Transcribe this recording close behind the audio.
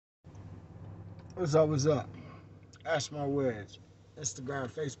What's up? What's up? Ash my words. Instagram,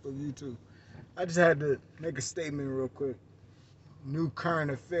 Facebook, YouTube. I just had to make a statement real quick. New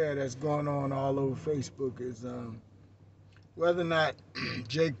current affair that's going on all over Facebook is whether or not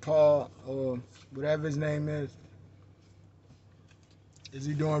Jake Paul or whatever his name is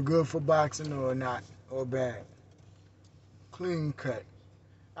he doing good for boxing or not or bad? Clean cut.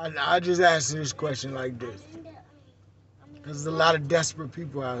 I just asked this question like this because there's a lot of desperate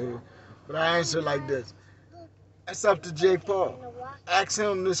people out here, but I answer like this. That's up to Jake Paul. Ask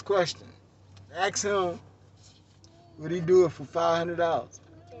him this question. Ask him, would he do it for $500?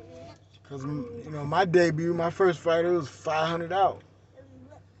 Because, my debut, my first fight, it was $500.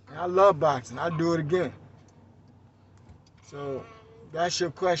 And I love boxing. I'd do it again. So, that's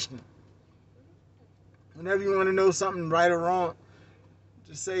your question. Whenever you want to know something right or wrong,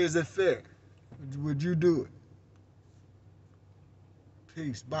 just say, is it fair? Would you do it?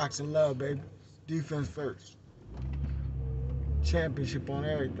 Peace. Boxing love, baby. Defense first. Championship on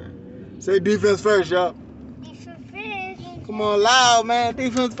everything. Say defense first, y'all. Defense first. Come on, loud, man.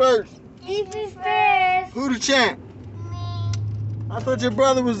 Defense first. Defense first. Who the champ? Me. I thought your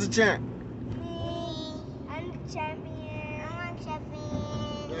brother was the champ. Me. I'm the champion. I'm a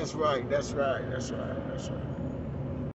champion. That's right. That's right. That's right. That's right.